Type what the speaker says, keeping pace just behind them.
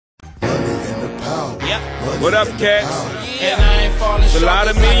What up, cats? There's a lot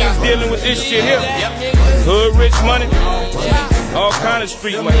of millions dealing with this shit here. Hood rich money, all kind of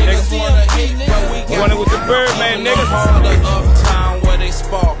street money, nigga. Running with the Birdman, nigga. Uptown where they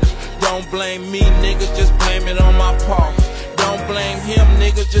spark. Don't blame me, nigga, just blame it on my park. Don't blame him,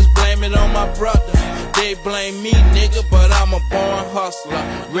 nigga, just blame it on my brother. They blame me, nigga, but I'm a born hustler.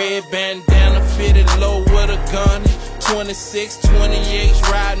 Red bandana, fitted low with a gun. 26, 28,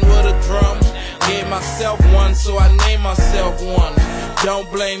 riding with a drum. Gave myself one, so I named myself one. Don't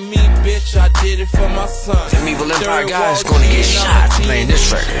blame me, bitch, I did it for my son. Them evil Empire guys gonna get shot playing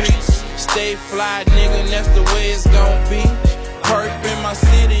this record. Stay fly, nigga, that's the way it's gonna be. Perp in my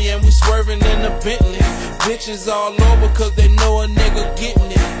city and we swerving in the Bentley. Bitches all over cause they know a nigga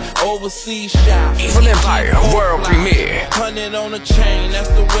getting it. Overseas shop. Evil Empire world premiere. 100 on the chain, that's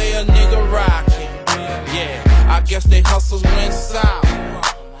the way a nigga rockin'. Yeah, I guess they hustles went south.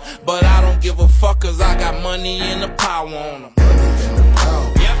 But I don't give a fuck cause I got money and the power on them. Money and the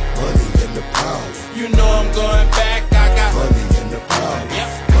power. Yep. Money and the power. You know I'm going back, I got money and the power.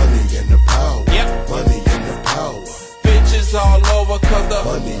 Yep. Money and the power. Yep. Money and the power. Bitches all over cause the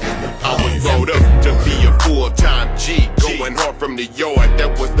money and the power. I was brought up to be a full-time G. Going hard from the yard,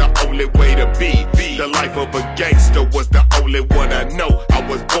 that was the only way to be. The life of a gangster was the only one I know. I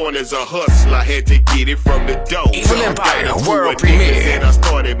was born as a hustler, had to get it from the dough. Evil Empire world premiere. And I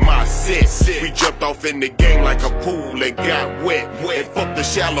started my set. We jumped off in the game like a pool and got wet. And fuck the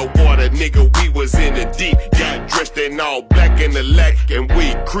shallow water, nigga, we was in the deep. Got dressed in all black in the lack and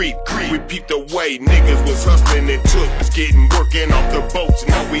we creep. We peeped away, niggas was hustling and took. Getting working off the boats,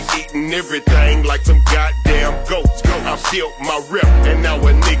 now we eating everything like some goddamn goats. I built my rep and now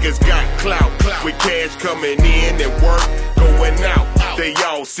a niggas got clout. With cash coming in and work going out. They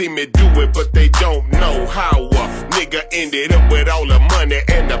all see me do it, but they don't know how a nigga ended up with all the money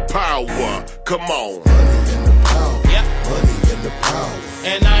and the power. Come on. Money and the power. Yep. Money and the power.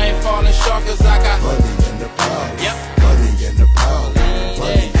 And I ain't falling short cause I got money and the power. Yep. Money and the power.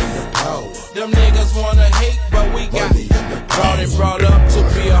 Money and the power. Them niggas wanna hate, but we got brought up to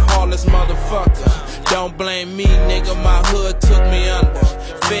be a heartless motherfucker. Don't blame me, nigga, my hood took me under.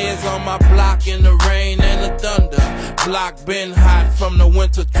 Feds on my block in the rain and the thunder. Block been hot from the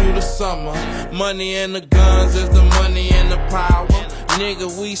winter through the summer. Money and the guns is the money and the power. Nigga,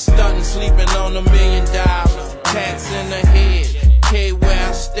 we stuntin', sleeping on $1 million. Tats in the head, K where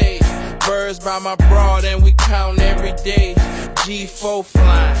I stay. Birds by my broad and we count every day. G4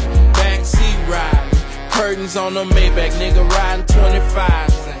 flying, backseat riding. Curtains on the Maybach, nigga riding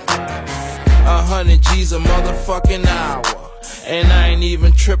 25 cents. 100 G's a motherfucking hour. And I ain't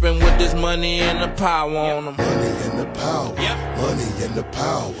even tripping with this money and the power on them. Money and the power. Yep. Money and the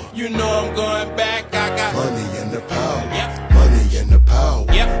power. You know I'm going back, I got money and the power. Yep. Money and the power.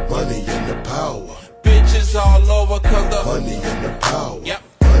 Yep. Money and the power. Bitches all over cause